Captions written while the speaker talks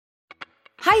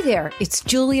Hi there, it's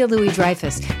Julia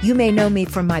Louis-Dreyfus. You may know me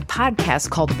from my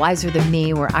podcast called Wiser Than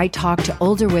Me, where I talk to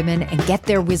older women and get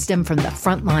their wisdom from the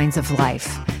front lines of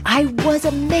life. I was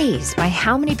amazed by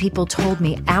how many people told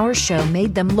me our show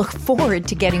made them look forward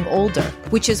to getting older,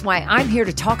 which is why I'm here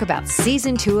to talk about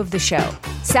season 2 of the show.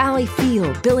 Sally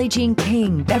Field, Billie Jean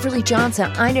King, Beverly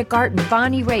Johnson, Ina Garten,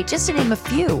 Bonnie Raitt, just to name a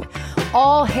few.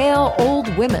 All hail old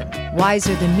women.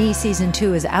 Wiser Than Me season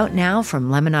 2 is out now from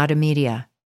Lemonada Media.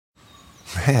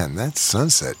 Man, that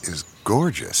sunset is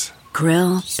gorgeous.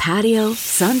 Grill, patio,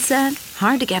 sunset.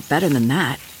 Hard to get better than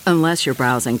that. Unless you're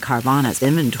browsing Carvana's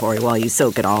inventory while you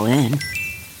soak it all in.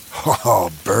 Oh,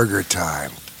 burger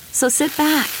time. So sit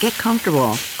back, get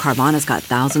comfortable. Carvana's got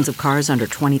thousands of cars under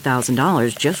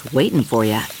 $20,000 just waiting for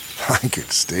you. I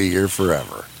could stay here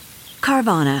forever.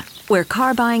 Carvana, where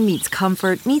car buying meets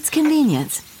comfort, meets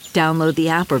convenience. Download the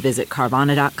app or visit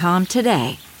Carvana.com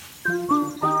today.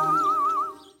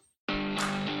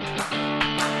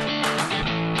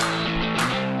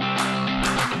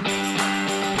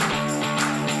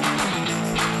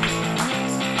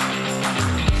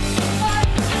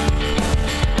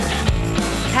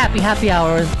 Happy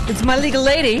hour. It's my legal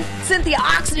lady, Cynthia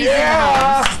Alksne.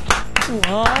 Yeah.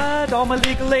 What? All my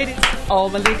legal ladies. All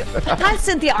my legal. Hi,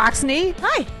 Cynthia Alksne.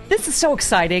 Hi. This is so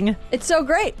exciting. It's so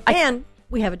great. And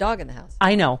we have a dog in the house.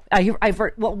 I know. I've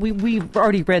heard, well, we've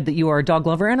already read that you are a dog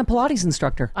lover and a Pilates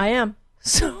instructor. I am.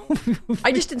 So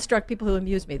I just instruct people who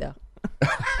amuse me, though.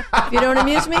 If you don't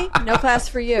amuse me, no class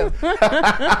for you.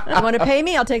 You want to pay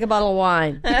me? I'll take a bottle of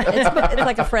wine. It's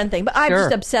like a friend thing. But I'm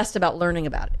just obsessed about learning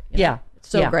about it. You know? Yeah.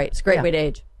 So great. It's a great way to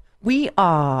age.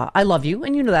 I love you,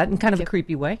 and you know that in kind of a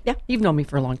creepy way. Yeah. You've known me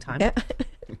for a long time. Yeah.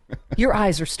 Your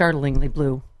eyes are startlingly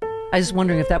blue. I was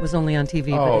wondering if that was only on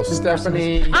TV. Oh, but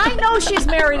Stephanie. I know she's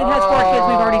married and has 4 kids.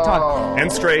 We've already talked.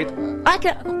 And straight. I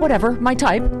can, whatever, my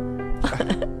type.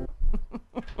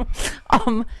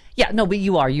 Yeah, no, but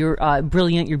you are. You're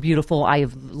brilliant. You're beautiful. I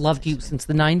have loved you since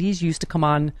the 90s. You used to come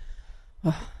on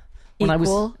when I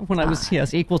was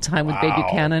yes, Equal Time with Baby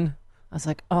Cannon. I was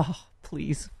like, oh,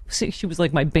 please. She was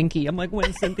like my binky. I'm like,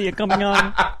 when's Cynthia coming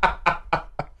on?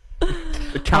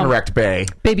 The counteract bay.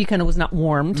 Baby kind of was not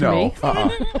warm to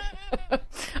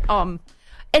me.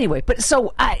 Anyway, but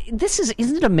so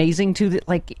isn't it amazing too that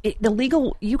like the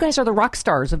legal, you guys are the rock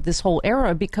stars of this whole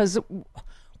era because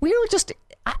we are just,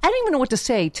 I don't even know what to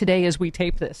say today as we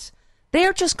tape this. They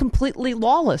are just completely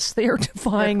lawless. They are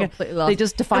defying, they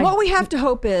just defy. And what we have to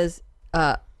hope is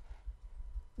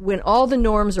when all the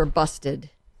norms are busted,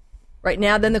 right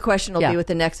now, then the question will be with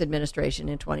the next administration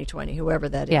in 2020, whoever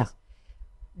that is. Yeah.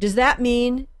 Does that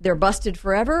mean they're busted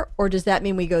forever, or does that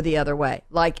mean we go the other way?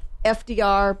 Like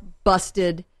FDR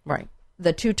busted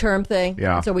the 2-term thing,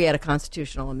 and so we had a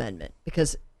constitutional amendment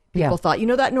because people thought,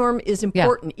 that norm is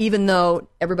important, even though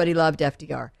everybody loved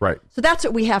FDR. Right. So that's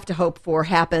what we have to hope for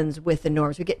happens with the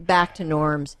norms. We get back to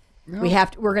norms. No.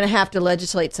 We're going to have to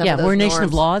legislate some of those we're a norms. nation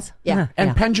of laws. Yeah.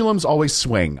 And pendulums always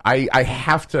swing. I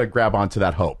have to grab onto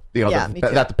that hope.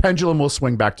 That the pendulum will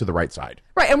swing back to the right side.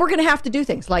 Right, and we're going to have to do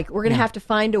things. Like we're going to have to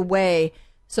find a way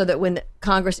so that when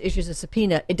Congress issues a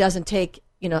subpoena, it doesn't take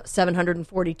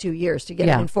 742 years to get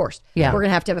it enforced. Yeah. We're going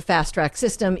to have a fast track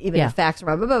system, even if facts are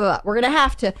blah, blah, blah, blah. We're going to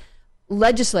have to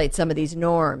legislate some of these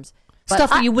norms. But stuff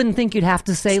that you wouldn't think you'd have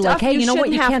to say, like, hey, you know what?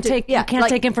 You can't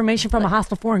take information from a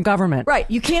hostile foreign government. Right.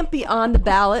 You can't be on the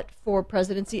ballot for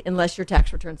presidency unless your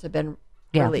tax returns have been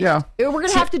released. Yeah. We're going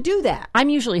to have to do that. I'm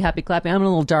usually happy clapping. I'm in a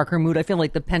little darker mood. I feel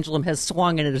like the pendulum has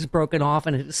swung and it has broken off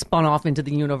and it has spun off into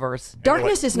the universe.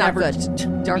 Darkness is not good.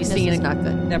 Darkness is not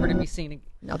good. Never to be seen again.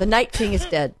 No, the Night King is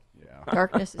dead.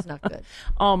 Darkness is not good.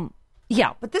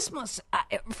 Yeah, but this must,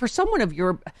 for someone of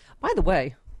your, by the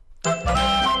way,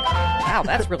 wow,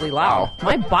 that's really loud.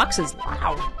 My box is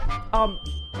loud.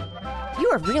 You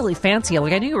are really fancy.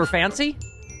 Like, I knew you were fancy.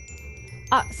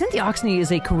 Cynthia Alksne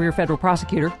is a career federal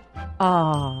prosecutor,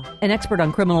 an expert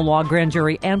on criminal law, grand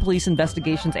jury, and police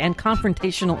investigations, and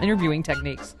confrontational interviewing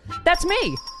techniques. That's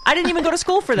me. I didn't even go to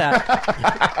school for that.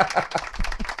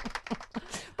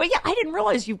 But yeah, I didn't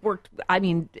realize you've worked,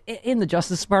 in the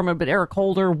Justice Department, but Eric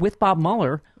Holder with Bob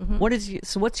Mueller. Mm-hmm.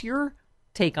 What's your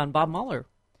take on Bob Mueller?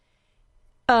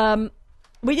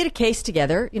 We did a case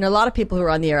together. A lot of people who are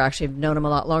on the air actually have known him a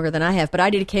lot longer than I have, but I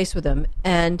did a case with him,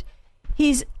 and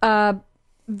he's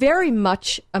very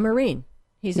much a Marine.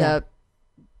 He's a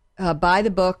by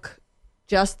the book,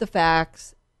 just the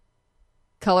facts,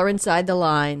 color inside the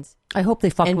lines. I hope they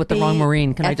fucked with the wrong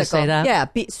Marine. Can ethical. I just say that? Yeah,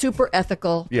 be super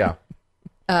ethical. Yeah.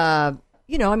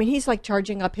 He's like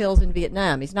charging up hills in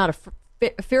Vietnam. He's not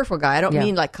a fearful guy. I don't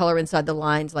mean like color inside the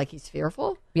lines like he's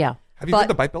fearful. Yeah. Have you heard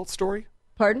the Bite Belt story?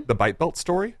 Pardon? The Bite Belt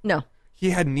story? No. He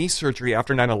had knee surgery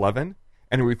after 9/11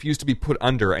 and refused to be put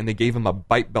under, and they gave him a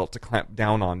bite belt to clamp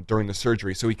down on during the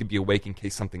surgery so he could be awake in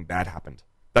case something bad happened.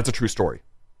 That's a true story.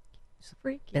 It's a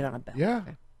freak. Get on a belt. Yeah.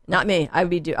 Okay. Not me. I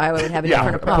would have a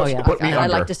different approach. Oh, yeah. Put me I'd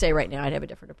under. like to say right now I'd have a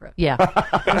different approach. Yeah.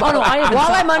 Oh, no,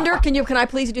 While I'm under, can I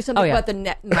please do something Oh, yeah.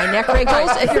 about my neck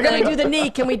wrinkles? If you're going to do the knee,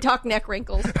 can we talk neck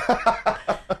wrinkles?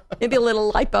 Maybe a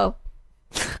little lipo.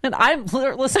 And I have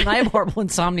horrible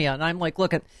insomnia, and I'm like,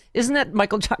 look, isn't that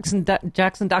Michael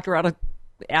Jackson doctor out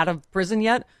of prison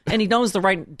yet? And he knows the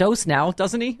right dose now,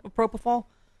 doesn't he? Of propofol.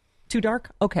 Too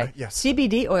dark. Okay. Yes.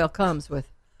 CBD oil comes with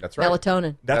That's right.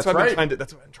 melatonin. That's what I'm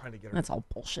trying to get her. That's all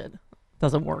bullshit.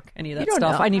 Doesn't work. Any of that You don't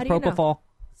stuff. know. I need How do you know? propofol.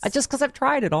 Just because I've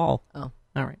tried it all. Oh.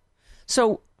 All right.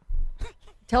 So,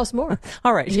 Tell us more.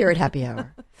 all right. Here at Happy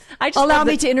Hour. I just Allow love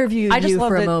me that- to interview I just you love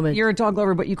for a that moment. You're a dog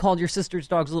lover, but you called your sister's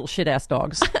dogs little shit ass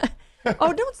dogs.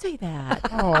 Oh, don't say that.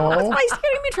 Oh, it's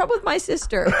getting me in trouble with my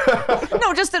sister.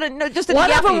 No, just in a One of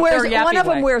yappy, them wears they're yappy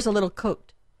way. wears a little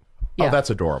coat. Yeah. Oh, that's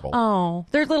adorable. Oh,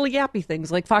 they're little yappy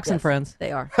things like Fox and Yes, Friends.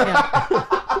 They are. Yeah.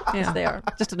 Yes, they are.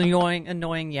 Just an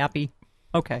annoying yappy.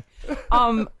 Okay.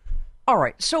 All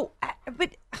right. So,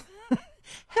 but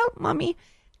help, mommy.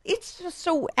 It's just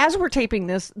so. As we're taping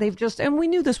this, and we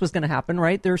knew this was going to happen,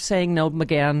 right? They're saying no,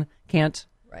 McGahn can't.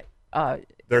 Right.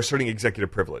 They're asserting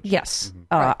executive privilege. Yes.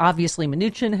 Obviously,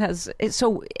 Mnuchin has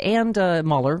and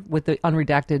Mueller with the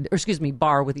unredacted, or excuse me,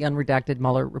 Barr with the unredacted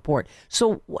Mueller report.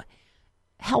 So,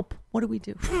 help. What do we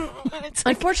do?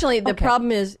 Unfortunately, the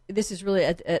problem is this is really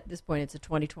at this point it's a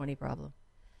 2020 problem.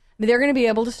 I mean, they're going to be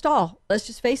able to stall. Let's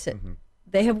just face it. Mm-hmm.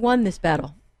 They have won this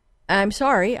battle. I'm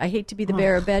sorry. I hate to be the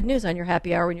bearer of bad news on your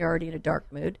happy hour when you're already in a dark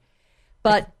mood,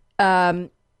 but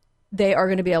they are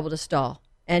going to be able to stall.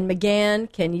 And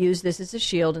McGahn can use this as a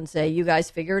shield and say, "You guys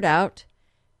figure it out."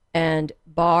 And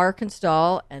Barr can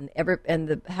stall, and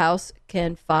the House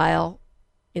can file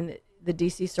in the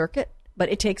D.C. Circuit. But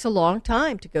it takes a long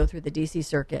time to go through the D.C.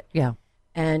 Circuit. Yeah.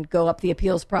 And go up the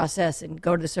appeals process and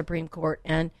go to the Supreme Court.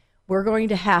 And we're going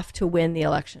to have to win the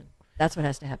election. That's what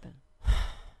has to happen.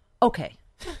 Okay.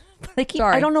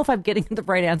 Sorry. I don't know if I'm getting the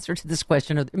right answer to this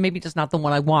question, or maybe just not the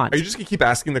one I want. Are you just going to keep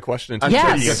asking the question until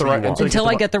Yes. you get the right one? Until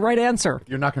I get the right answer.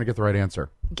 You're not going to get the right answer.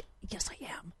 Yes, I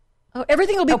am. Oh,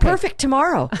 everything will be perfect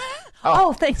tomorrow.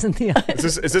 Oh, thanks, Cynthia.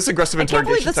 Is this aggressive I can't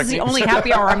believe interrogation this is the technique? only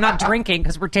happy hour I'm not drinking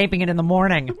because we're taping it in the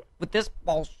morning with this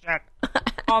bullshit.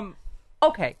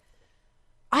 Okay.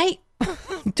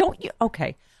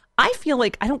 Okay. I feel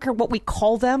like I don't care what we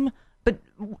call them, but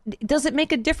does it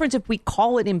make a difference if we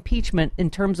call it impeachment in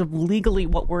terms of legally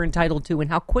what we're entitled to and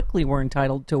how quickly we're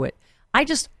entitled to it?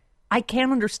 I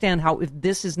can't understand how, if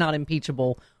this is not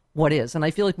impeachable, what is. And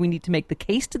I feel like we need to make the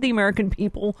case to the American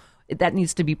people. That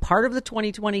needs to be part of the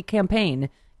 2020 campaign.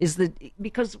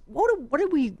 Because what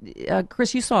did we,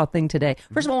 Chris, you saw a thing today.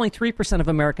 First of all, only 3% of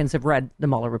Americans have read the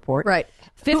Mueller report. Right.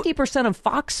 50% of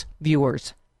Fox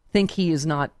viewers think he is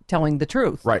not telling the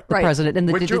truth. Right. The president.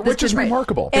 And Which is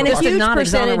remarkable. And This a did huge not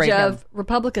percentage exonerate him. of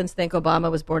Republicans think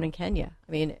Obama was born in Kenya.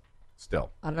 I mean,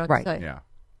 Still. I don't know what Right. to say. Yeah.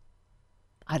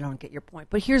 I don't get your point.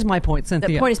 But here's my point, Cynthia.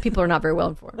 The point is people are not very well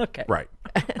informed. Okay. Right.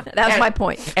 That's my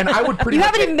point. And I would pretty You much...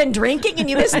 haven't even been drinking and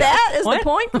you missed that is the What?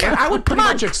 point? And I would pretty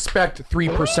much expect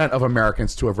 3% of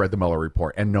Americans to have read the Mueller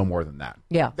report and no more than that.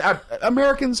 Yeah.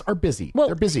 Americans are busy. Well,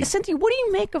 They're busy. Cynthia, what do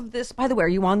you make of this? By the way, are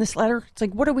you on this letter? It's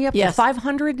like, what are we up Yes. to?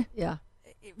 500 Yeah.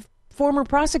 former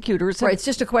prosecutors. Right. It's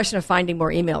just a question of finding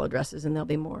more email addresses and there'll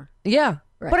be more. Yeah.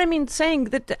 Right. But I mean, saying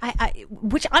that,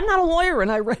 which I'm not a lawyer,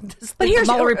 and I read this But thing, here's-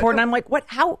 the Mueller report, and I'm like, what?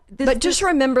 How? But just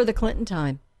remember the Clinton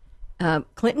time.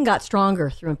 Clinton got stronger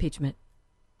through impeachment.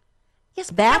 yes,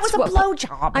 but That's that was a what-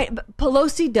 blowjob. But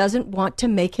Pelosi doesn't want to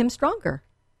make him stronger.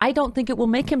 I don't think it will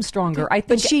make him stronger. I think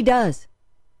But she does.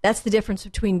 That's the difference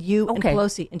between you Okay. and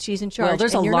Pelosi, and she's in charge. well,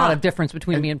 there's a and you're lot not. of difference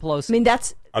between me and Pelosi. I mean,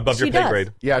 that's Above your she pay does.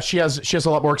 grade. Yeah, she has a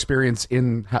lot more experience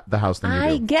in the House than you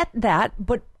I do. get that,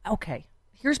 but okay.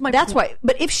 Here's my. That's point. why.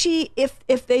 But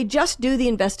if they just do the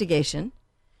investigation,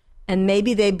 and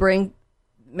maybe they bring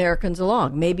Americans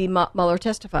along, maybe Mueller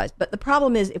testifies. But the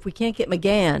problem is, if we can't get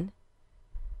McGahn,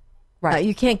 Right.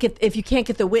 if you can't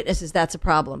get the witnesses, that's a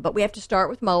problem. But we have to start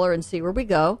with Mueller and see where we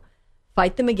go.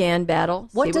 Fight the McGahn battle.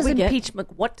 What see does we get.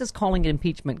 impeachment? What does calling it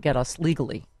impeachment get us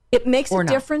legally? It makes or a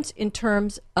not? difference in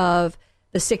terms of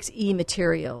the 6E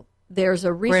material. There's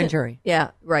a recent Grand jury.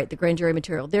 Yeah, right. The grand jury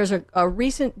material. There's a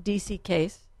recent D.C.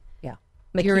 case. Yeah.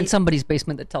 McKee- You're in somebody's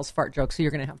basement that tells fart jokes, so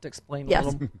you're going to have to explain a Yes,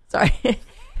 little. sorry.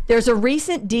 There's a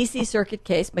recent D.C. Circuit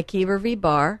case, McKeever v.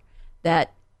 Barr,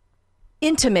 that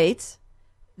intimates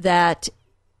that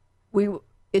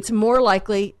it's more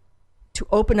likely to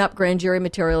open up grand jury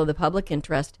material of the public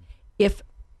interest if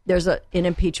there's an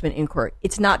impeachment inquiry.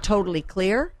 It's not totally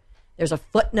clear. There's a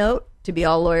footnote, to be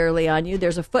all lawyerly on you.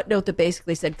 There's a footnote that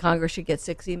basically said Congress should get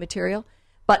 6E material.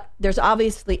 But there's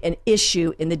obviously an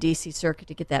issue in the D.C. Circuit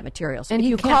to get that material. So if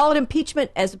you call it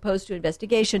impeachment as opposed to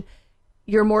investigation,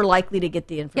 you're more likely to get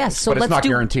the information. Yes, so but it's not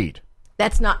guaranteed.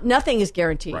 Nothing is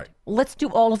guaranteed. Right. Let's do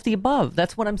all of the above.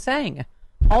 That's what I'm saying.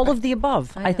 All of the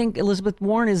above. I think Elizabeth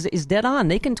Warren is dead on.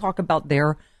 They can talk about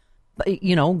their,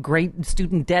 great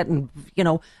student debt and,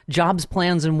 jobs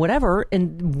plans and whatever.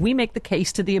 And we make the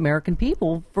case to the American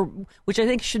people, for which I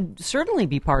think should certainly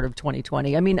be part of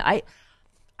 2020. I mean, I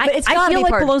feel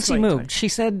like Pelosi moved. She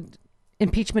said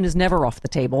impeachment is never off the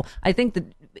table. I think that,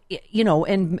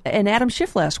 and Adam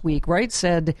Schiff last week, right,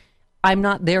 said, I'm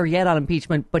not there yet on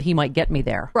impeachment, but he might get me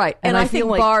there. Right. And I think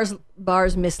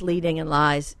Barr's misleading and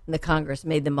lies in the Congress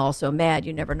made them all so mad.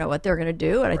 You never know what they're going to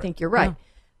do. And I think you're right. Yeah.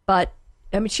 But,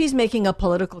 I mean, she's making a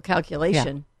political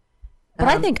calculation. Yeah.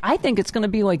 But I think it's going to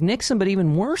be like Nixon, but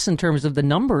even worse in terms of the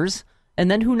numbers. And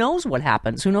then who knows what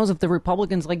happens? Who knows if the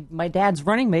Republicans, like my dad's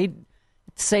running mate,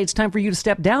 say it's time for you to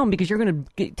step down because you're going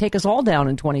to take us all down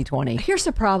in 2020. Here's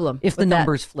the problem. If the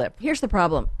numbers flip. Here's the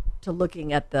problem to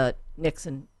looking at the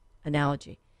Nixon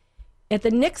analogy. At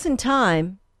the Nixon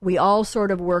time, we all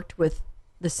sort of worked with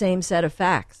the same set of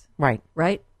facts. Right.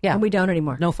 Right? Yeah. And we don't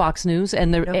anymore. No Fox News.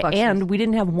 And we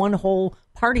didn't have one whole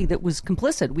party that was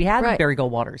complicit. We had Barry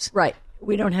Goldwaters. Right.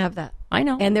 We don't have that. I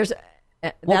know. And there's...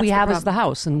 what we have is the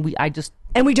House. And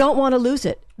we don't want to lose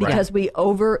it because we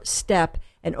overstep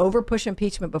and overpush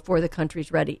impeachment before the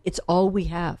country's ready. It's all we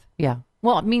have. Yeah.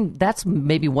 Well, I mean, that's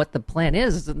maybe what the plan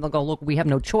is. And they'll go, look, we have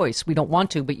no choice. We don't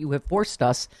want to, but you have forced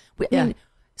us. I mean,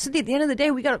 Cynthia, at the end of the day,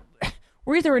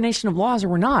 we're either a nation of laws or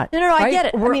we're not. No, right? I get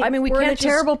it. We we're can't in a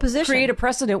terrible position. Create a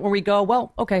precedent where we go,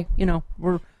 well, okay,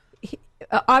 we're...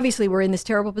 Obviously, we're in this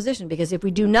terrible position because if we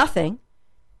do nothing,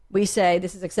 we say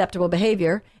this is acceptable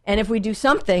behavior. And if we do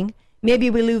something,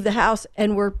 maybe we leave the House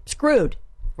and we're screwed.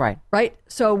 Right. Right?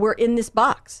 So we're in this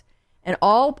box. And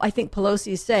all I think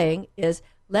Pelosi is saying is,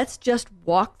 let's just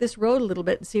walk this road a little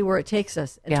bit and see where it takes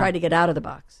us and try to get out of the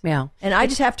box. Yeah. And I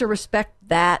just have to respect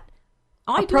that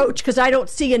approach because I don't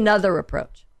see another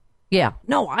approach. Yeah.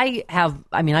 No, I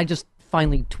just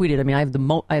finally tweeted. I mean,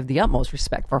 I have the utmost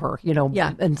respect for her,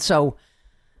 Yeah. And so,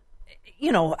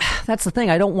 that's the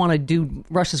thing. I don't want to do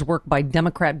Rush's work by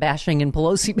Democrat bashing and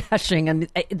Pelosi bashing. And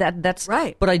that's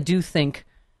right. But I do think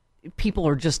people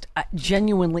are just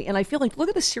genuinely, and I feel like, look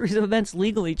at the series of events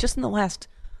legally just in the last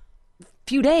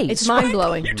few days. It's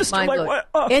mind-blowing. Just mind-blowing.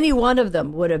 Like, any one of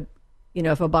them would have,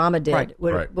 if Obama did,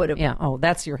 would have. Yeah. Oh,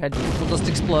 that's your head will just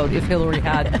explode. If Hillary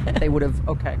had, they would have.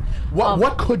 Okay.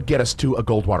 What could get us to a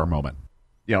Goldwater moment?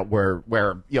 Where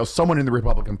someone in the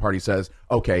Republican Party says,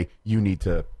 okay, you need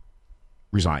to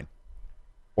resign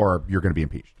or you're going to be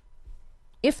impeached.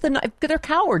 If they're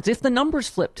cowards, if the numbers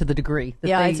flip to the degree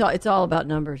that it's all about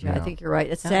numbers. Yeah, I think you're right.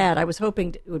 It's sad. I was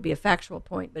hoping it would be a factual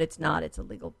point, but it's not. It's a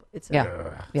legal. It's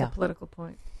a political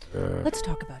point. Let's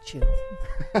talk about you.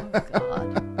 Oh,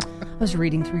 God. I was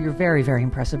reading through your very, very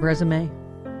impressive resume.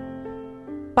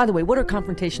 By the way, what are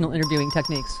confrontational interviewing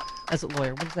techniques as a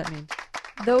lawyer? What does that mean?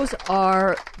 Those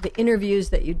are the interviews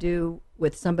that you do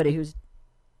with somebody who's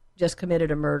just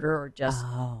committed a murder or just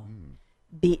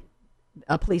beat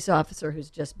a police officer who's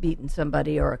just beaten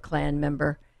somebody or a Klan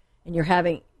member, and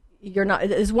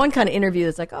there's one kind of interview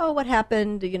that's like, oh, what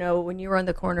happened, when you were on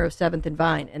the corner of 7th and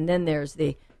Vine, and then there's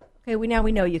the, okay, we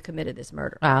know you committed this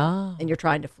murder, and you're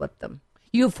trying to flip them.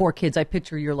 You have 4 kids. I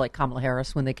picture you're like Kamala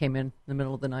Harris when they came in the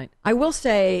middle of the night. I will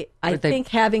say, I think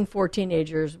having 4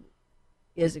 teenagers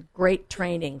is a great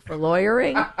training for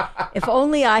lawyering. If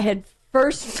only I had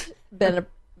first been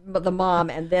the mom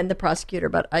and then the prosecutor,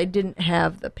 but I didn't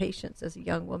have the patience as a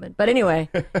young woman. But anyway,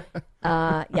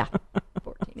 4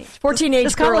 teenage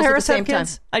Does girls Kamala Harris at the same have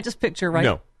kids? time. I just picture, right?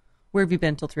 No. Where have you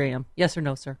been till 3 a.m.? Yes or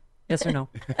no, sir? Yes or no?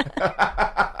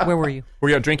 Where were you? Were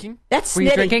you out drinking? That's Were snitty.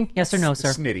 you drinking? Yes or no, sir?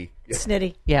 Snitty. Yeah.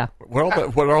 Snitty. Yeah. What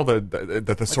are all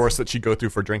the source that she go through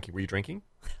for drinking? Were you drinking?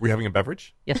 Were you having a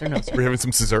beverage? Yes or no, sir? Were you having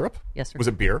some syrup? Yes, sir. Was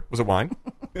it beer? Was it wine?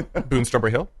 Boone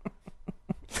Strawberry Hill?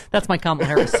 That's my Kamala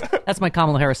Harris. That's my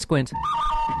Kamala Harris squint.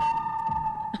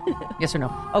 Yes or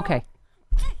no? Okay.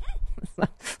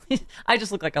 I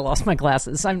just look like I lost my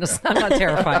glasses. I'm not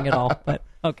terrifying at all, but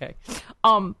okay.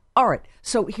 All right.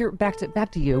 So here, back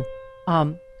to you.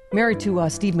 Married to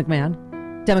Steve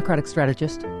McMahon, Democratic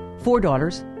strategist, 4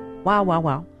 daughters.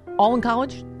 Wow. All in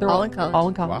college? They're all in college. All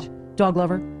in college. Wow. Dog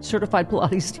lover, certified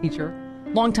Pilates teacher,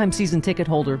 longtime season ticket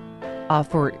holder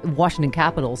for Washington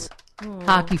Capitals,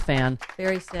 hockey fan.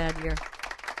 Very sad year.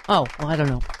 Oh, well, I don't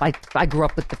know. I grew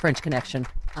up with the French Connection.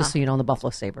 Just so you know, the Buffalo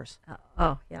Sabres.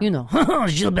 Oh, yeah. You know,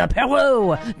 Gilbert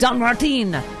Perrault, Don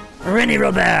Martin, René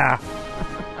Robert.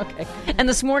 Okay. And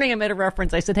this morning I made a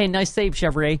reference. I said, hey, nice save,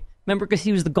 Chevrolet. Remember, because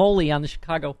he was the goalie on the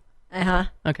Chicago. Uh-huh.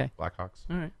 Okay. Blackhawks.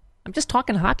 All right. I'm just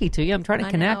talking hockey to you. I'm trying to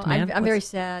connect, man. I'm very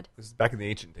sad. This is back in the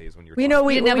ancient days when you were You know, We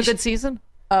we didn't have we a good season?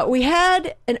 we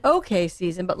had an okay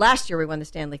season, but last year we won the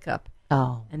Stanley Cup.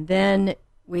 Oh. And then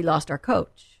we lost our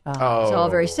coach. It's all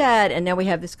very sad. And now we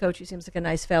have this coach who seems like a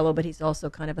nice fellow, but he's also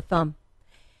kind of a thumb.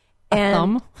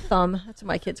 Thumb? Thumb. That's what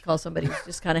my kids call somebody who's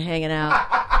just kind of hanging out.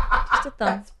 Just a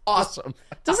thumb. Awesome.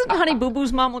 Doesn't Honey Boo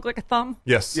Boo's mom look like a thumb?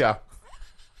 Yes. Yeah.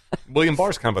 William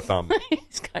Barr's kind of a thumb.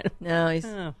 He's kind of. No, he's Oh.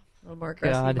 a little more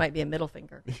aggressive. God. He might be a middle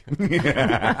finger.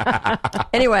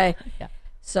 Anyway,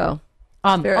 so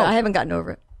I haven't gotten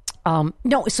over it.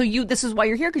 No, so this is why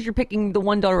you're here, because you're picking the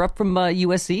one daughter up from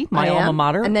USC, my I am. alma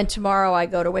mater. And then tomorrow I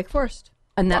go to Wake Forest.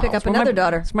 And pick up that's where another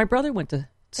daughter. So my brother went to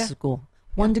school.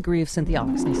 1 degree of Cynthia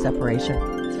Alksne separation.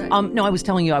 That's right. No, I was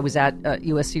telling you I was at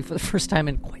USC for the first time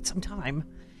in quite some time,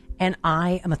 and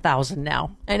I am 1,000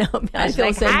 now. I know. I was feel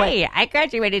like, the same hi, way. I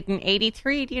graduated in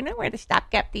 83. Do you know where the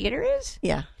Stopgap Theater is?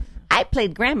 Yeah. I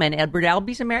played Grandma in Edward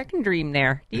Albee's American Dream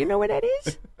there. Do you know where that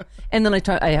is? And then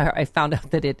I found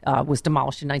out that it was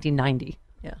demolished in 1990.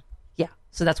 Yeah. Yeah,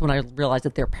 so that's when I realized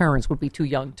that their parents would be too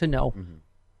young to know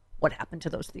what happened to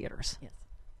those theaters. Yes.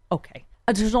 Okay,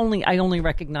 I only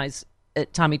recognize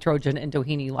Tommy Trojan and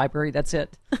Doheny Library. That's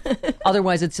it.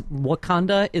 Otherwise, it's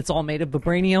Wakanda. It's all made of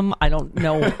vibranium. I don't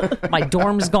know. My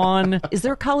dorm's gone. Is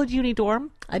there a college uni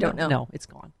dorm? I don't know. No, it's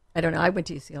gone. I don't know. I went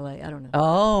to UCLA. I don't know.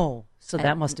 Oh, so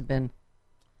that must have been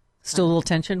still a little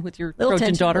tension with your Little Trojan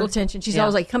tension, daughter. little tension. She's Yeah.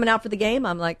 always like, coming out for the game.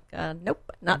 I'm like,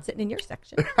 nope, not sitting in your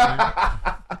section.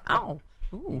 Ow.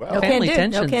 Ooh, No can family do.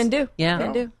 tensions. No can do. Yeah.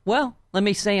 Can do. Well, let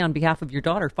me say on behalf of your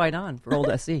daughter, fight on for old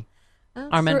SC.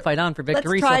 Our men sir, fight on for let's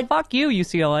victory. try- So fuck you,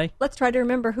 UCLA. Let's try to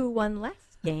remember who won last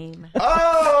game.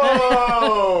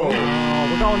 Oh!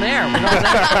 We're going there.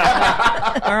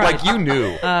 All right. Like you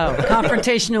knew. Oh,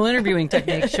 confrontational interviewing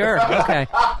technique. Sure. Okay.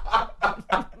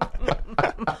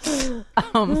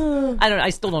 I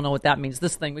still don't know what that means.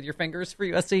 This thing with your fingers for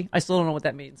USC. I still don't know what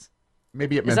that means.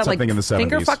 Maybe it Is meant that something like in the 70s.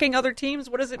 finger fucking other teams?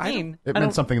 What does it mean? It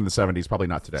meant something in the 70s, probably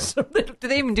not today. Do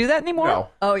they even do that anymore? No.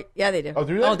 Oh, yeah, they do. Oh,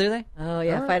 do they? Oh, do they? Oh,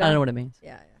 yeah. Fight I on. don't know what it means.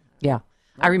 Yeah. Yeah.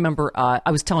 I remember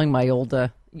I was telling my old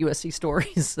USC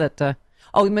stories that,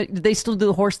 did they still do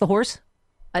the horse?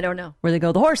 I don't know. Where they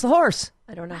go, the horse.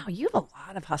 I don't know. Wow, you have a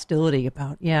lot of hostility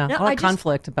about, No, a lot I of just-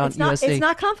 conflict about it's not, USC. It's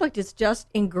not conflict. It's just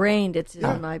ingrained. It's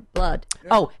in my blood.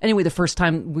 Oh, anyway, the first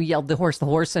time we yelled the horse,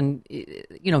 and,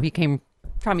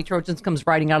 Tommy Trojans comes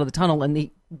riding out of the tunnel, and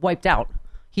he wiped out.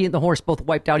 He and the horse both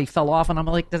wiped out. He fell off, and I'm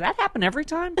like, does that happen every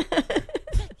time?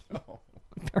 No.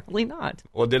 Apparently not.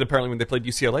 Well, it did apparently when they played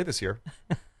UCLA this year.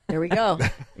 There we go.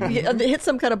 Hit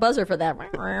some kind of buzzer for that.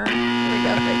 There we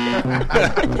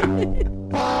go.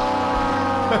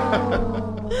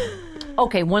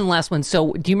 Okay, one last one.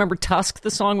 So, do you remember Tusk,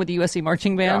 the song with the USC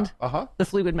marching band? Yeah, uh-huh. The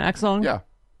Fleetwood Mac song? Yeah.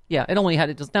 Yeah, it only had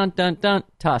it just dun, dun, dun,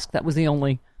 Tusk. That was the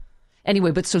only.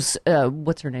 Anyway, but so,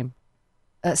 what's her name?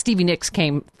 Stevie Nicks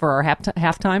came for our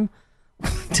halftime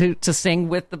to sing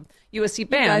with the USC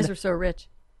band. You guys are so rich.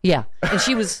 Yeah, and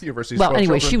she was University's well. 12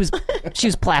 Anyway, children. she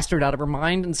was plastered out of her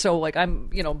mind, and so like I'm,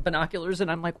 binoculars,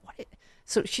 and I'm like, what?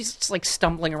 So she's just like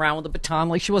stumbling around with a baton,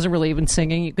 like she wasn't really even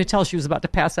singing. You could tell she was about to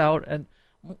pass out, and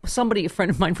somebody, a friend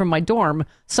of mine from my dorm,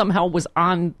 somehow was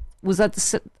on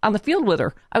the field with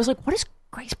her. I was like, what is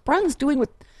Grace Bruns doing with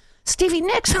Stevie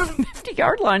Nicks on the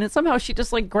 50-yard line? And somehow she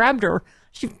just like grabbed her.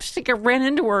 She ran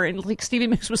into her, and like Stevie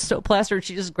Nicks was so plastered,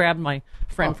 she just grabbed my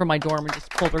friend from my dorm and just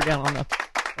pulled her down on the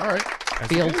All right.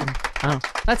 field. And,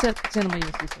 that's it. It's the end of my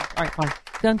USC. All right, fine.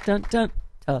 Dun dun dun.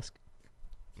 Tusk.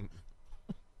 Okay.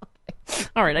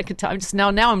 All right, I could tell. I'm just now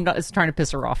I'm not. It's trying to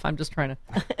piss her off. I'm just trying to.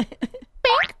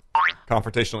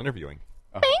 Confrontational interviewing.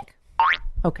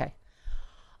 Okay.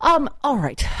 All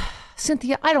right,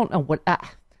 Cynthia. I don't know what.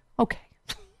 Okay.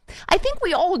 I think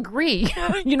we all agree.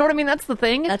 You know what I mean? That's the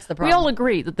thing. That's the We problem. all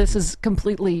agree that this is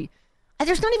completely.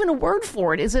 There's not even a word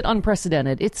for it. Is it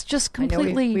unprecedented? It's just I know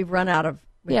completely. we've run out of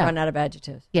Yeah. run out of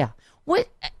adjectives. Yeah. What?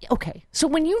 Okay. So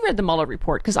when you read the Mueller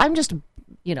report, because I'm just,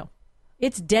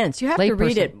 It's dense. You have to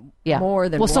read it yeah. more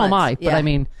than well, once. so am I. But Yeah. I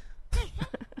mean,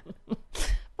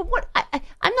 but what?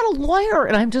 I'm not a lawyer,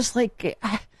 and I'm just like,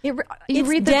 It's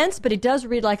read the- dense, but it does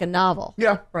read like a novel.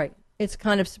 Yeah. right. It's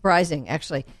kind of surprising,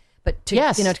 actually. But to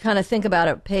Yes. to kind of think about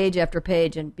it page after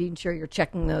page and being sure you're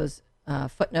checking those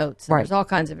footnotes. And Right. There's all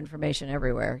kinds of information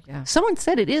everywhere. Yeah. Someone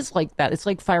said it is like that. It's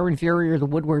like Fire and Fury or the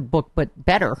Woodward book, but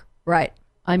better. Right.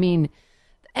 I mean,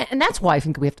 And that's why I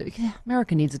think we have to.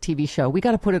 America needs a TV show. We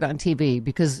got to put it on TV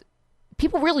because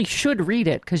people really should read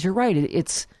it. Because you're right,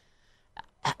 it's.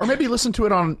 Or maybe listen to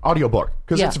it on audiobook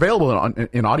because it's available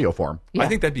in audio form. I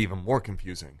think that'd be even more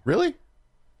confusing. Really?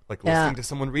 Like listening to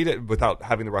someone read it without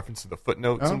having the reference to the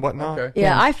footnotes and whatnot. Okay.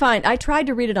 Yeah, I tried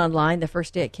to read it online the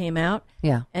first day it came out.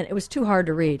 Yeah. And it was too hard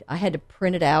to read. I had to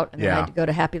print it out and then I had to go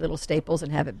to Happy Little Staples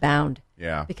and have it bound.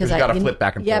 Yeah. Because you got to flip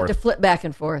back and forth. You have to flip back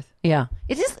and forth. Yeah.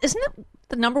 Isn't it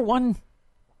the number one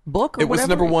book? Or It was the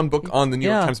whatever? number one book on the New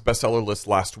York Times bestseller list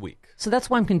last week. So that's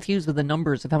why I'm confused with the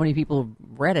numbers of how many people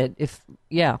read it.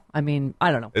 I mean,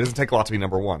 I don't know. It doesn't take a lot to be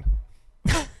number one.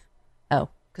 Oh,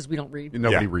 because we don't read.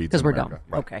 Nobody reads because in we're America.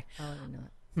 dumb. Okay. Oh, I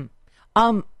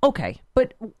don't know. Okay,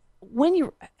 but when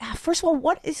you first of all,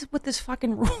 what is with this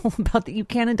fucking rule about that you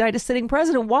can't indict a sitting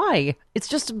president? Why? It's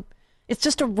just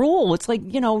a rule. It's like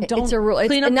don't. It's a rule.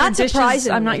 Clean It's up not your dishes.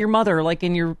 surprising. I'm not your mother, like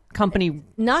in your company.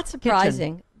 Not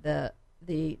surprising. The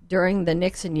during the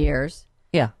Nixon years,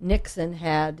 Nixon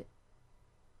had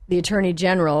the Attorney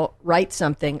General write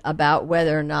something about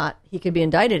whether or not he could be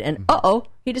indicted, and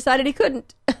he decided he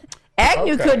couldn't.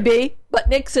 Agnew could be, but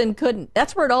Nixon couldn't.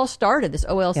 That's where it all started. This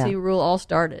OLC rule all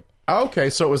started. Okay,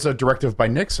 so it was a directive by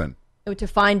Nixon. To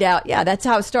find out, that's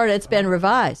how it started. It's been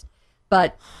revised,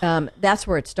 but that's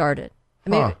where it started. I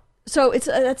mean, so it's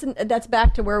that's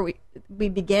back to where we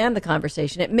began the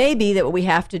conversation. It may be that what we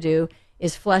have to do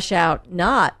is flesh out,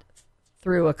 not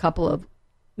through a couple of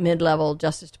mid-level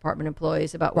Justice Department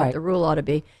employees about what the rule ought to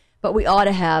be, but we ought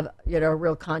to have a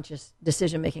real conscious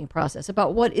decision-making process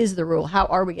about what is the rule, how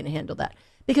are we going to handle that?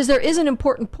 Because there is an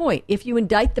important point. If you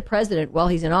indict the president while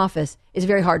he's in office, it's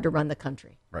very hard to run the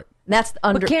country. Right. And that's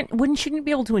Shouldn't you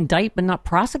be able to indict but not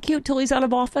prosecute till he's out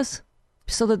of office,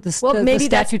 so that the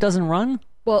statute doesn't run?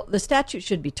 Well, the statute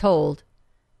should be told.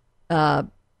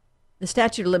 The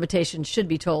statute of limitations should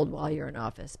be told while you're in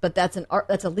office, but that's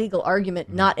a legal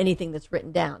argument, not anything that's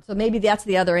written down. So maybe that's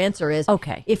the other answer is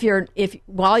if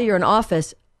while you're in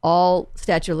office, all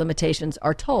statute of limitations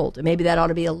are told. And maybe that ought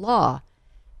to be a law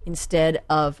instead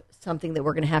of something that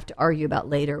we're going to have to argue about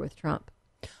later with Trump.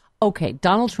 Okay,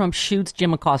 Donald Trump shoots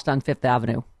Jim Acosta on Fifth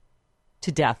Avenue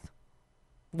to death.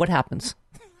 What happens?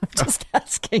 I'm just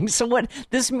asking. So what?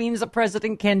 This means the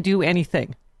president can do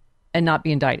anything and not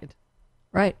be indicted.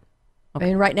 Right. Okay. I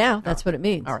mean, right now, that's what it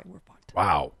means. All right, we're fucked.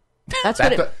 Wow.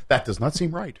 That does not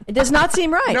seem right. It does not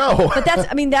seem right. No. But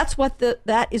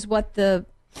that is what the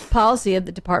policy of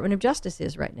the Department of Justice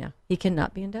is right now. He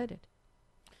cannot be indicted.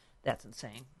 That's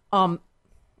insane.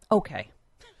 Okay.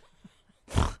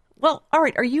 Well, all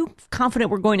right. Are you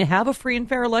confident we're going to have a free and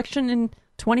fair election in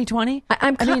 2020?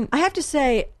 I have to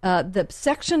say, the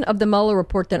section of the Mueller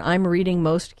report that I'm reading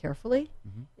most carefully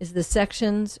is the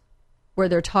sections where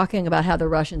they're talking about how the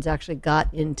Russians actually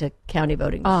got into county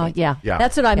voting machines. Yeah.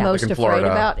 That's what I'm most like afraid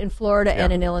about in Florida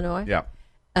and in Illinois. Yeah.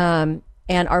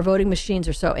 And our voting machines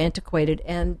are so antiquated,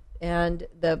 and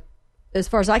as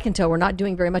far as I can tell, we're not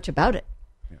doing very much about it.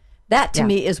 Yeah. That to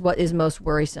me is what is most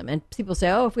worrisome. And people say,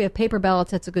 if we have paper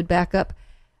ballots, that's a good backup.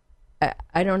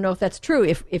 I don't know if that's true.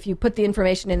 If you put the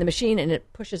information in the machine and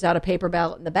it pushes out a paper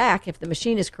ballot in the back, if the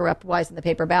machine is corrupt, why isn't the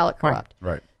paper ballot corrupt?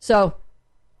 Right. So.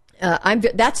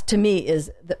 That's to me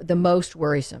is the most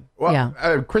worrisome. Well,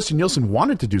 Kristen Nielsen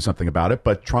wanted to do something about it,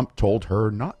 but Trump told her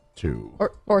not to.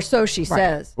 Or so she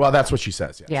says. Well, that's what she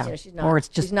says. Yes. Yeah, she's not, or it's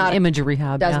just image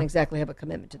rehab. Doesn't exactly have a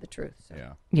commitment to the truth. So.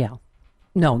 Yeah.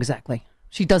 No, exactly.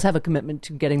 She does have a commitment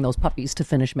to getting those puppies to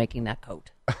finish making that coat.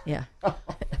 Yeah.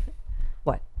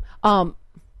 What? Oh,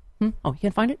 you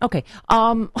can't find it? Okay.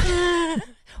 What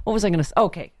was I going to say?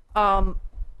 Okay. All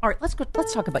right.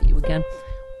 Let's talk about you again.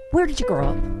 Where did you grow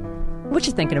up? What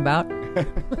you thinking about?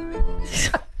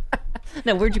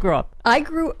 No, where'd you grow up? I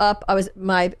grew up.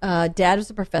 My dad was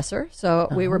a professor, so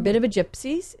we were a bit of a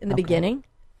gypsies in the beginning,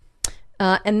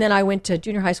 and then I went to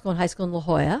junior high school and high school in La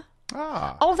Jolla.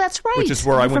 Oh, that's right. Which is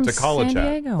where I went to From college San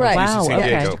at. Diego. Right. Wow. San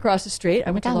Diego. Just across the street.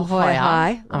 I went to God, La Jolla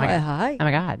High. Oh my God. High. Oh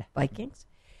my God. Vikings.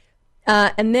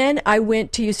 And then I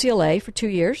went to UCLA for 2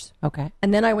 years. Okay.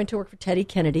 And then I went to work for Teddy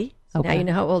Kennedy. So now you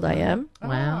know how old I am.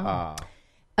 Wow.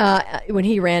 When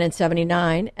he ran in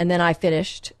 79, and then I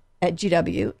finished at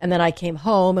GW, and then I came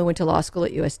home and went to law school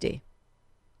at USD.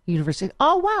 University.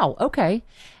 Oh, wow. Okay.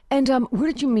 And where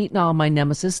did you meet my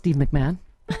nemesis, Steve McMahon?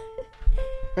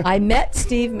 I met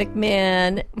Steve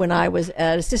McMahon when I was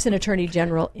an assistant attorney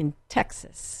general in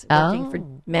Texas, working for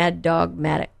Mad Dog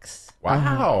Maddox.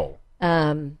 Wow.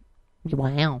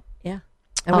 Wow. Yeah.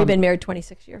 And we've been married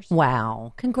 26 years.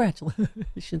 Wow.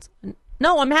 Congratulations.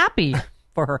 No, I'm happy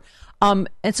for her. And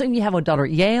so you have a daughter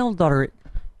at Yale, daughter at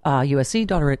USC,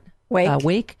 daughter at Wake.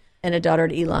 Wake. And a daughter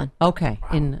at Elon. Okay.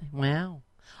 Wow.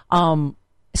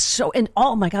 So, and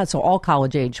oh my God, so all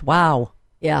college age. Wow.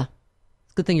 Yeah.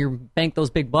 It's a good thing you bank those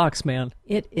big bucks, man.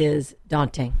 It is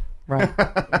daunting. Right.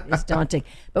 It's daunting.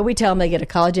 But we tell them they get a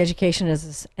college education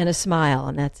and a smile,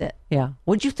 and that's it. Yeah.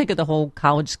 What'd you think of the whole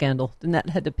college scandal? Didn't that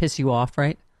had to piss you off,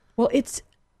 right? Well, it's,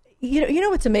 you know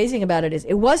what's amazing about it is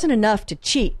it wasn't enough to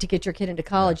cheat to get your kid into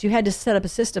college. You had to set up a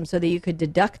system so that you could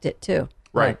deduct it, too.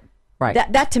 Right. Right.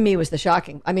 That to me was the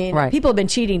shocking. I mean, Right. people have been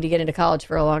cheating to get into college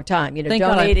for a long time. You know, Thank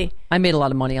God donating. I made a lot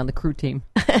of money on the crew team.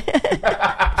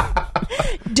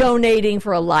 Donating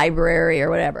for a library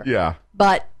or whatever. Yeah.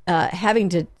 But having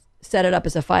to set it up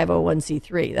as a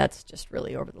 501c3, that's just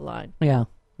really over the line. Yeah.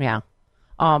 Yeah.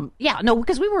 No,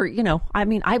 because we were,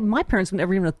 my parents would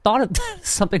never even have thought of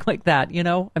something like that,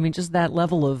 I mean, just that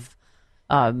level of,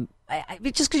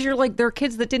 just because you're like, there are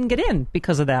kids that didn't get in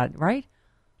because of that, right?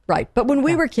 Right. But when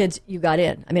we were kids, you got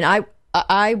in. I mean,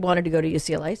 I wanted to go to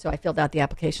UCLA, so I filled out the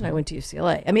application. I went to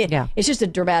UCLA. I mean, it's just a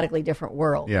dramatically different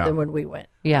world than when we went.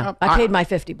 Yeah. I paid my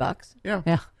 $50.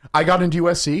 Yeah. I got into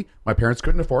USC. My parents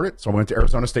couldn't afford it, so I went to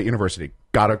Arizona State University.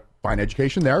 Got a fine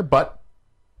education there, but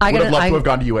would have loved to have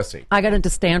gone to USC. I got into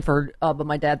Stanford, but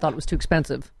my dad thought it was too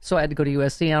expensive, so I had to go to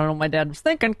USC. I don't know what my dad was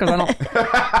thinking, because I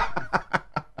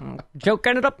don't... Joke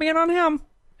ended up being on him.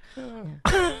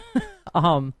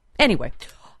 Anyway...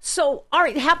 So, all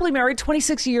right, happily married,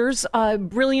 26 years,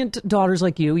 brilliant daughters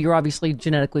like you. You're obviously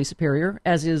genetically superior,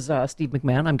 as is Steve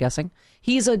McMahon, I'm guessing.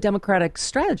 He's a Democratic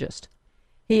strategist.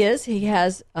 He is. He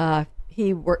has,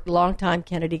 he worked longtime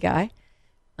Kennedy guy,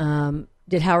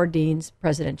 did Howard Dean's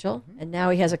presidential, and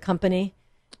now he has a company.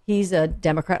 He's a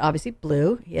Democrat, obviously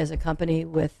blue. He has a company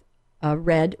with a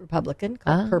red Republican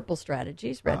called Purple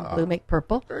Strategies. Red and blue make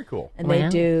purple. Very cool. And they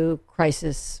do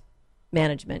crisis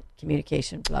management,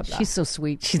 communication, blah, blah. She's so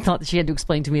sweet. She thought she had to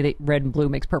explain to me that red and blue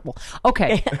makes purple.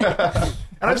 Okay. And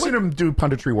I've seen him do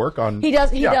punditry work on... He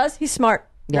does. He's smart.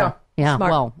 Yeah. Yeah. Smart.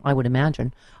 Well, I would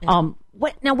imagine.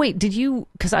 Wait, did you,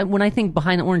 because when I think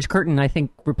behind the orange curtain, I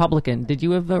think Republican. Did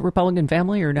you have a Republican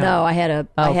family or no? No, I had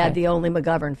the only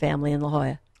McGovern family in La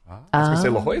Jolla. I was going to say,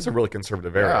 La Jolla is a really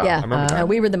conservative area. Yeah. I remember that.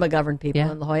 We were the McGovern people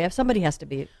Yeah. in La Jolla. Somebody has to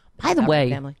be By the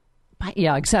way, family.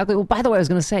 Yeah, exactly. Well, by the way, I was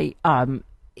going to say,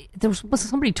 there was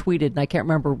somebody tweeted, and I can't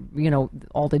remember,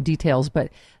 all the details, but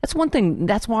that's one thing.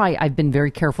 That's why I've been very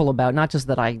careful about, not just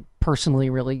that I personally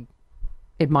really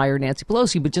admire Nancy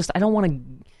Pelosi, but just I don't want to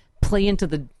play into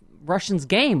the Russians'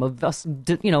 game of us,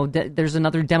 there's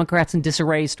another Democrats in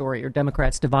disarray story or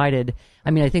Democrats divided.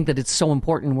 I mean, I think that it's so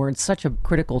important. We're in such a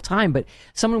critical time, but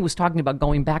someone was talking about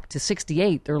going back to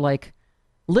 68. They're like,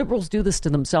 liberals do this to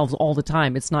themselves all the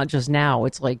time. It's not just now.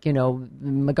 It's like,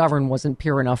 McGovern wasn't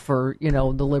pure enough for, the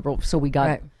liberal. So we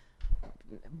got,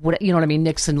 what I mean?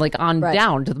 Nixon, like on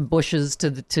down to the Bushes,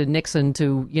 to Nixon,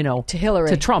 to Hillary,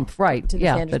 to Trump. Right. To the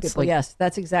Sanders people. Yes,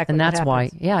 that's exactly and what that's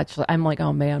happens. why, I'm like,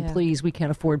 oh man, please, we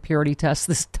can't afford purity tests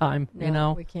this time,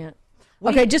 No, we can't.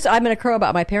 I'm going to crow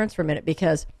about my parents for a minute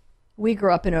because we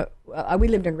grew up in we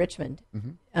lived in Richmond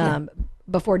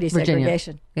before desegregation.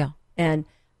 Virginia. Yeah. And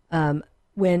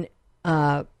when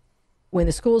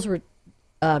the schools were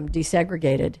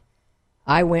desegregated,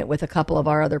 I went with a couple of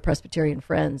our other Presbyterian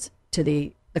friends to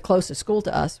the closest school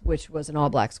to us, which was an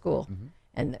all-black school.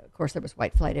 And, of course, there was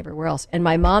white flight everywhere else. And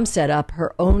my mom set up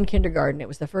her own kindergarten. It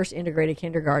was the first integrated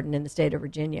kindergarten in the state of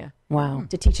Virginia. Wow.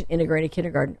 To teach an integrated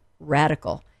kindergarten.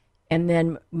 Radical. And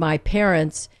then my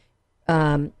parents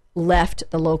left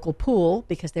the local pool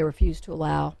because they refused to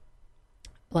allow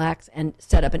blacks and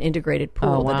set up an integrated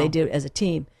pool that they do as a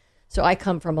team. So I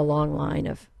come from a long line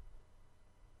of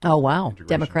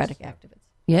Democratic activists.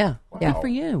 Yeah. Wow. Good for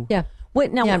you. Yeah.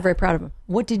 What now? Yeah, I'm very proud of them.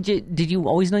 What did you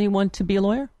always know you wanted to be a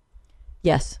lawyer?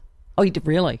 Yes. Oh, you did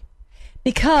really?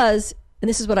 Because, and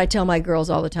this is what I tell my girls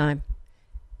all the time,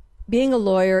 being a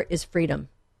lawyer is freedom.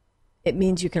 It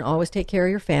means you can always take care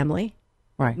of your family.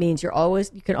 Right. It means you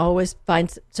can always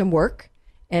find some work,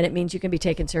 and it means you can be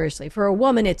taken seriously. For a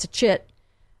woman, it's a chit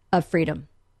of freedom.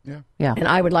 Yeah. Yeah. And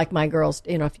I would like my girls,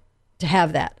 to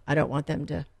have that. I don't want them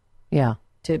to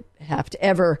have to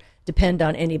ever depend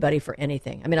on anybody for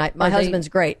anything. I mean, my husband's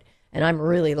great, and I'm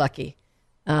really lucky.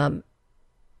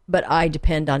 But I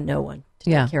depend on no one to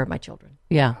take care of my children.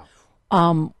 Yeah.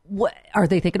 What are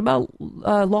they thinking about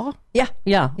law? Yeah.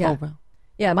 Yeah. Yeah. Oh, well.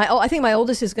 Yeah. I think my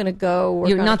oldest is going to go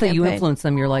work on a not that you campaign. influence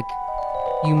them. You're like,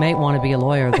 you may want to be a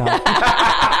lawyer, though.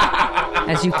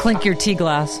 As you clink your tea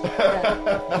glass.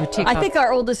 Your teacup. I think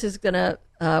our oldest is going to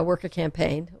work a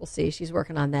campaign. We'll see. She's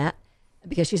working on that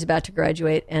because she's about to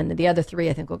graduate. And the other three,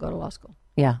 I think, will go to law school.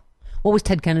 Yeah. What was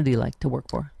Ted Kennedy like to work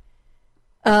for?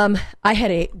 I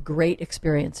had a great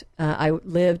experience. I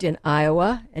lived in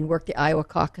Iowa and worked the Iowa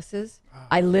caucuses.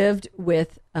 I lived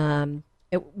with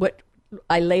what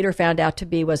I later found out to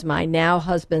be was my now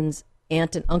husband's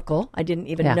aunt and uncle. I didn't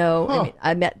even know. I mean,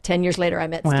 I met 10 years later. I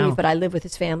met Steve, but I lived with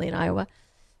his family in Iowa.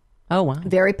 Oh, wow.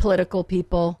 Very political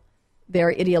people,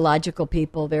 very ideological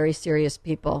people, very serious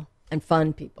people, and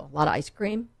fun people. A lot of ice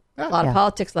cream, a lot of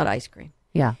politics, a lot of ice cream.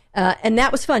 Yeah. And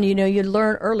that was fun. You know, you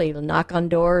learn early to knock on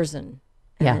doors and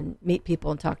meet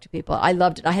people and talk to people. I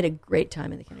loved it. I had a great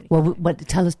time in the community. Well,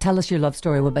 tell us your love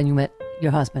story when you met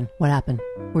your husband. What happened?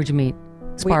 Where'd you meet?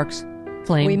 Sparks?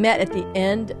 Flame? We met at the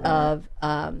end of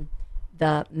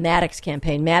the Maddox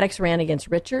campaign. Maddox ran against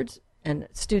Richards, and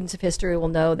students of history will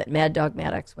know that Mad Dog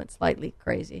Maddox went slightly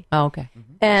crazy. Oh, okay.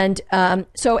 And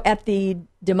so at the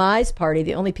demise party,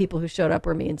 the only people who showed up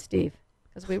were me and Steve,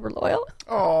 because we were loyal.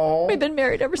 Oh. We've been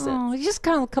married ever since. Oh, you're just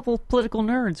kind of a couple of political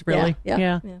nerds, really.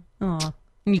 Yeah. Aw.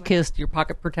 And you kissed, your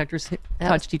pocket protectors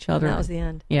touched each other. That was the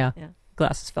end. Yeah.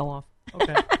 Glasses fell off.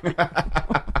 Okay.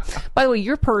 By the way,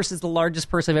 your purse is the largest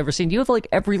purse I've ever seen. Do you have like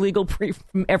every legal brief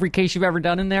from every case you've ever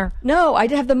done in there? No, I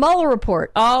have the Mueller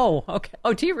report. Oh, okay.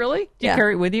 Oh, do you really? Do you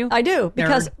carry it with you? I do,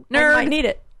 because I might need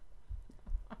it.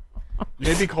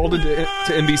 Maybe called into to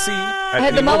NBC. I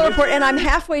had the Mueller report, and I'm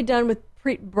halfway done with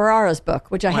Barara's book,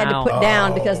 which I had to put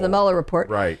down because of the Mueller report.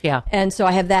 Right. Yeah. And so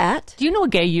I have that. Do you know a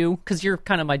gay you? Because you're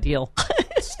kind of my deal.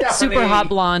 Super hot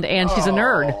blonde, and she's a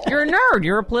nerd. You're a nerd.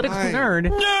 You're a political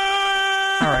nerd.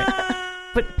 All right.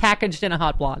 But packaged in a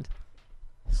hot blonde.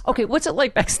 Okay, what's it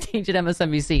like backstage at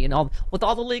MSNBC and with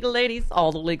all the legal ladies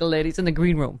in the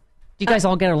green room? Do you guys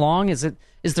all get along? Is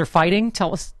there fighting?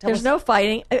 Tell us. There's no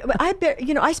fighting.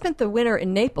 I spent the winter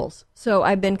in Naples, so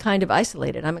I've been kind of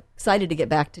isolated. I'm excited to get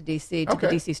back to DC, to the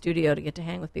DC studio, to get to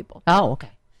hang with people. Oh, okay.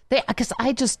 Because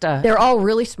I just they're all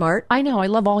really smart. I know. I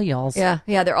love all y'alls. Yeah.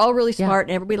 They're all really smart,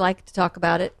 and everybody likes to talk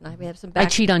about it. And we have some. I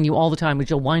cheat on you all the time with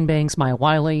Jill Wine-Banks, Maya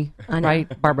Wiley,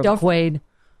 right? Barbara McQuaid.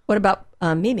 What about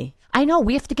Mimi? I know.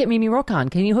 We have to get Mimi Rook on.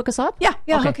 Can you hook us up? Yeah.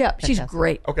 Okay. Hook you up. She's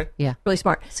great. Okay. Yeah. Really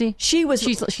smart. See, she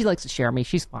likes to share me.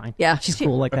 She's fine. Yeah. She's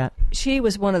cool like that. She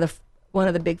was one of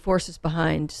the big forces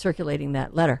behind circulating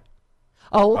that letter.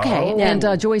 Oh, okay. And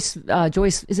Joyce,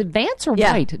 is it Vance or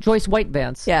White? Joyce White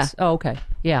Vance. Yeah. Oh, okay.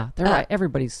 Yeah. They're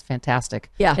everybody's fantastic.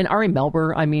 Yeah. And Ari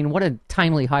Melber, I mean, what a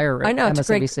timely hire at I know,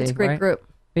 MSNBC. it's a great group.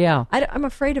 Yeah. I'm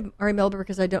afraid of Ari Melber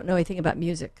because I don't know anything about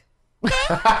music.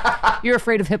 You're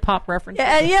afraid of hip hop references?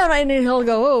 And he'll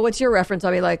go, "Oh, what's your reference?"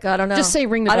 I'll be like, "I don't know." Just say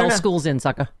 "Ring the Bell, School's in,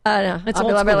 sucker." I don't know. It's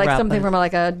I'll be like something from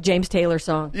like a James Taylor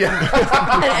song. Yeah.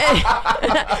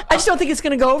 I just don't think it's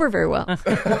going to go over very well.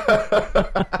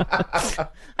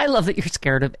 I love that you're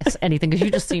scared of anything because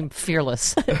you just seem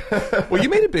fearless. Well, you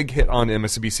made a big hit on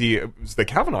MSNBC. It was the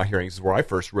Kavanaugh hearings is where I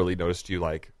first really noticed you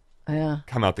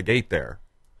come out the gate there.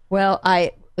 Well,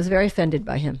 I was very offended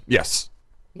by him. Yes.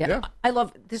 Yeah. I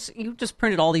love this. You just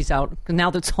printed all these out.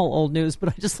 Now that's all old news, but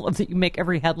I just love that you make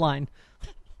every headline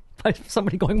by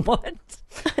somebody going, "What?"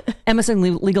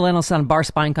 MSN legal analyst on Barr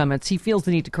Spine comments. He feels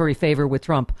the need to curry favor with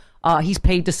Trump. He's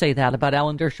paid to say that about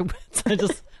Alan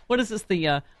Dershowitz. What is this?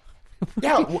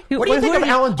 Yeah, what do you think of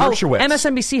Alan Dershowitz?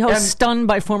 MSNBC host stunned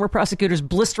by former prosecutor's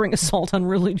blistering assault on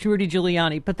Rudy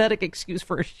Giuliani. Pathetic excuse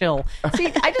for a shill. See,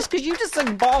 because you just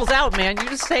like balls out, man. You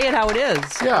just say it how it is.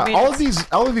 Yeah, I mean, all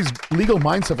of these legal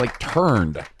minds have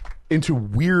turned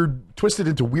into twisted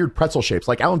into weird pretzel shapes,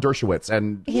 like Alan Dershowitz,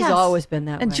 and he's always been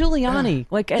that and way. Giuliani.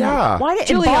 Why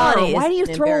do you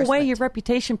throw away your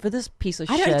reputation for this piece of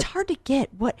shit? It's hard to get.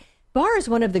 Barr is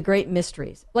one of the great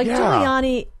mysteries.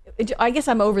 Giuliani, I guess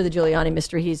I'm over the Giuliani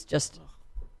mystery. He's just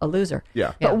a loser.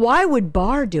 Yeah. But why would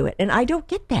Barr do it? And I don't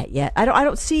get that yet. I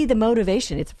don't see the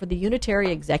motivation. It's for the unitary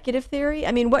executive theory.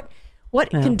 I mean, what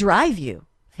can drive you?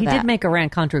 He did make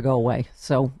Iran-Contra go away,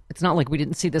 so it's not like we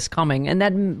didn't see this coming. And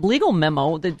that legal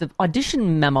memo, the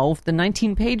audition memo, the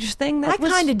 19-page thing, I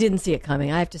kind of didn't see it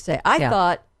coming, I have to say. I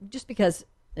thought, just because,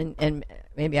 and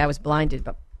maybe I was blinded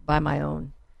by my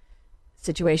own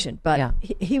situation, but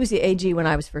he was the AG when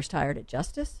I was first hired at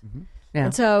Justice. Mm-hmm. Yeah.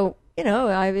 And so,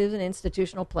 I was an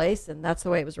institutional place, and that's the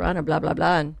way it was run, and blah, blah,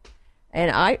 blah.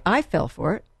 And I fell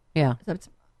for it. Yeah. So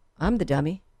I'm the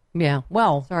dummy. Yeah.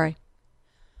 Well. Sorry.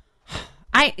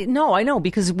 I know,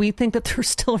 because we think that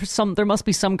there must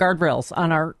be some guardrails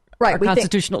on our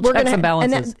constitutional checks and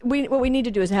balances. And what we need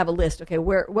to do is have a list. Okay,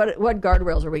 what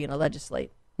guardrails are we going to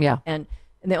legislate? Yeah. And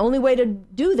the only way to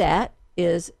do that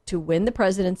is to win the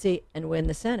presidency and win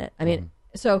the Senate. I mean,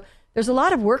 so there's a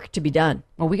lot of work to be done.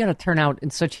 Well, we got to turn out in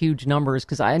such huge numbers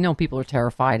because I know people are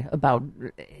terrified about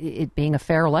it being a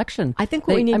fair election. I think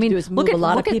what we need to do is move a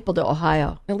lot of people to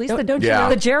Ohio. At least don't you you know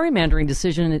know? the gerrymandering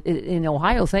decision in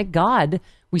Ohio. Thank God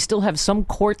we still have some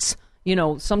courts,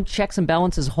 some checks and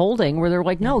balances holding where they're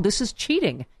like, no, this is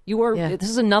cheating. This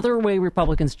is another way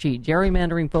Republicans cheat.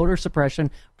 Gerrymandering, voter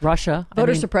suppression, Russia.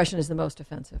 Voter suppression is the most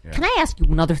offensive. Can I ask you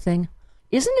another thing?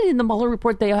 Isn't it in the Mueller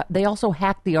report they also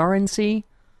hacked the RNC?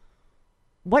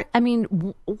 What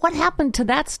happened to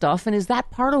that stuff? And is that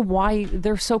part of why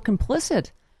they're so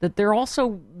complicit? That they're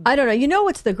also... I don't know. You know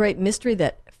what's the great mystery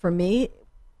that, for me,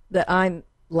 that I'm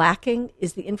lacking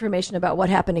is the information about what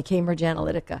happened to Cambridge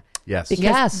Analytica. Yes.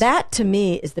 Because that, to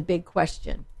me, is the big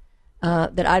question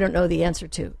that I don't know the answer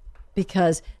to.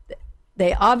 Because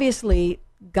they obviously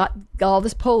got all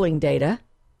this polling data,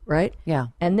 right? Yeah.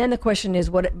 And then the question is,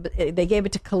 they gave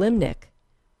it to Kalimnik.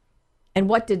 And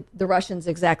what did the Russians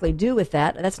exactly do with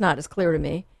that? That's not as clear to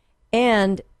me.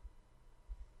 And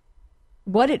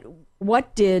what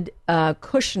did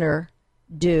Kushner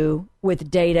do with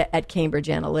data at Cambridge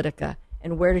Analytica?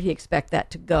 And where did he expect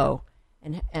that to go?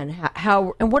 And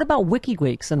how? And what about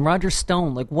WikiLeaks and Roger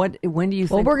Stone? Like, when do you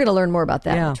think? Well, we're going to learn more about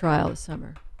that in the trial this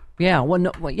summer. Yeah.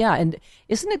 Yeah. And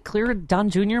isn't it clear Don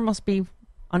Jr. must be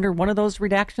under one of those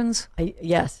redactions?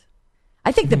 Yes.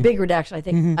 I think the big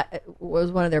redaction,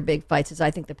 was one of their big fights, is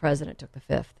I think the president took the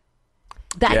fifth.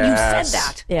 You said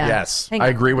that. Yeah. Yes, I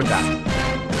agree with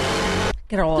that.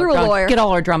 Get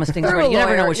all our drama stings ready. You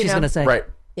never know what she's going to say. Right.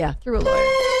 Yeah, through a lawyer.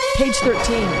 Page 13.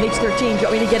 Do you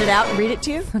want me to get it out and read it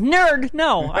to you? Nerd.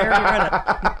 No, I already read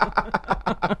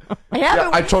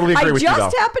it. I totally agree with you, I though.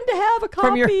 just happen to have a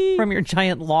copy. From your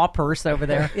giant law purse over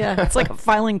there. Yeah. It's like a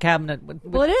filing cabinet.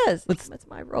 Well, it is. That's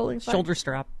my rolling shoulder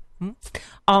strap.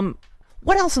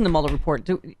 What else in the Mueller report?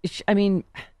 In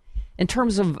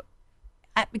terms of,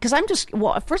 because I'm just,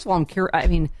 first of all, I'm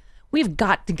curious. We've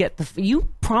got to get you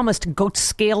promised to go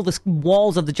scale the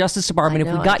walls of the Justice Department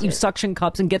if we got you suction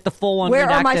cups and get the full unredacted.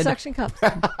 Where are my suction cups?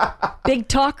 Big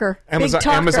talker.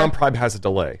 Amazon Prime has a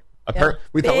delay.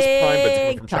 We thought it was Prime, but it's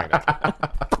coming from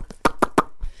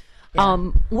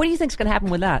China. What do you think's going to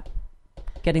happen with that?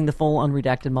 Getting the full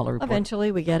unredacted Mueller report.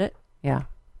 Eventually, we get it. Yeah.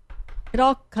 It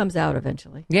all comes out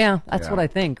eventually. Yeah, that's what I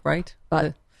think, right?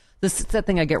 But this is that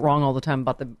thing I get wrong all the time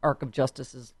about the arc of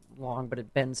justice is long, but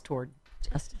it bends toward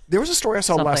justice. There was a story I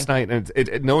saw last night, and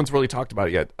no one's really talked about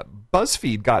it yet.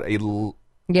 BuzzFeed got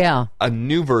a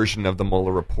new version of the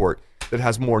Mueller report that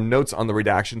has more notes on the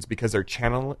redactions because they're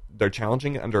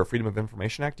challenging it under a Freedom of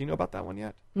Information Act. Do you know about that one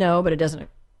yet? No, but it doesn't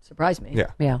surprise me.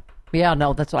 Yeah.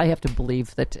 No, that's I have to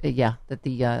believe that. That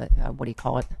the what do you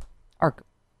call it? Arc.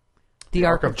 The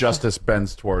arc of justice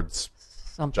bends towards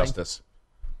justice.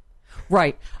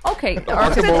 Right. Okay. The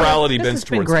arc of morality bends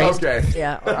towards great. Okay.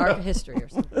 Yeah, or arc of history or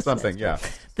something. Something, yeah.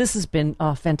 This has been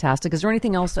fantastic. Is there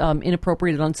anything else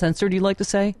inappropriate and uncensored you'd like to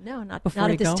say? No, not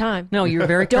at this time. No, you're a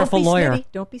very careful lawyer.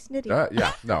 Don't be snitty.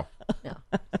 No.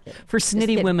 For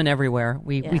snitty women everywhere,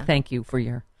 we thank you for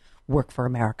your work for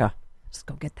America. Just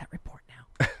go get that report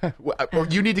now. Well,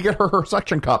 you need to get her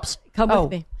suction cups. Come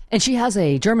with me. And she has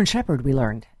a German Shepherd, we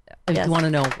learned. If you want to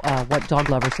know what dog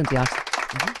lover Cynthia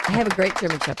Alksne. I have a great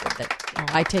German Shepherd that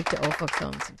I take to old folks'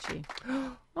 homes, and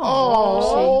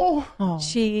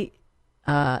she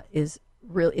is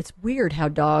really. It's weird how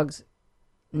dogs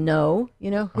know,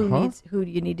 who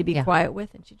you need to be quiet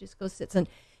with, and she just goes sits. And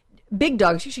big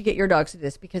dogs, you should get your dogs to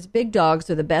this because big dogs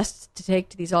are the best to take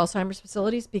to these Alzheimer's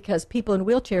facilities because people in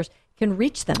wheelchairs can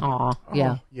reach them.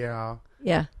 Yeah.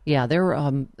 Yeah, they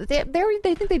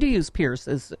think they do use Pierce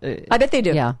as. I bet they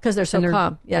do. Yeah, because they're so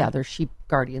calm. Yeah, they're sheep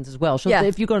guardians as well. So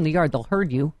if you go in the yard, they'll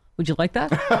herd you. Would you like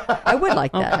that? I would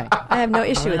like that. Okay. I have no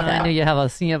issue with that. I know you have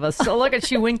a. So look at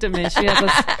she winked at me. She has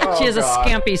a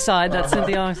scampy side. That's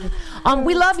Cynthia Alksne.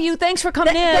 We love you. Thanks for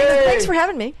coming in. Thanks for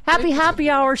having me. Happy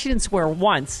hour. She didn't swear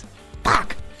once.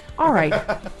 Fuck. All right.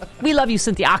 We love you,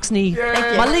 Cynthia Alksne.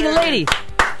 Thank you. My legal lady.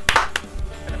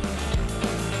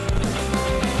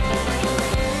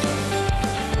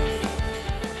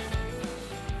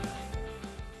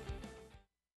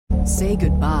 Say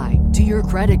goodbye to your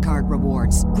credit card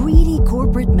rewards. Greedy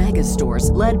corporate mega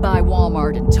stores, led by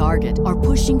Walmart and Target, are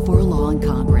pushing for a law in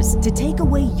Congress to take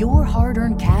away your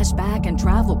hard-earned cash back and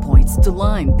travel points to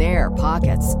line their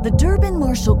pockets. The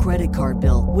Durbin-Marshall credit card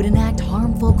bill would enact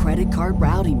harmful credit card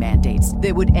routing mandates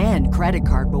that would end credit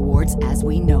card rewards as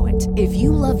we know it. If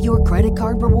you love your credit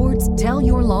card rewards, tell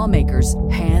your lawmakers,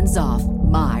 hands off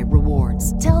my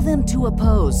rewards. Tell them to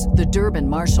oppose the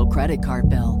Durbin-Marshall credit card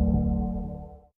bill.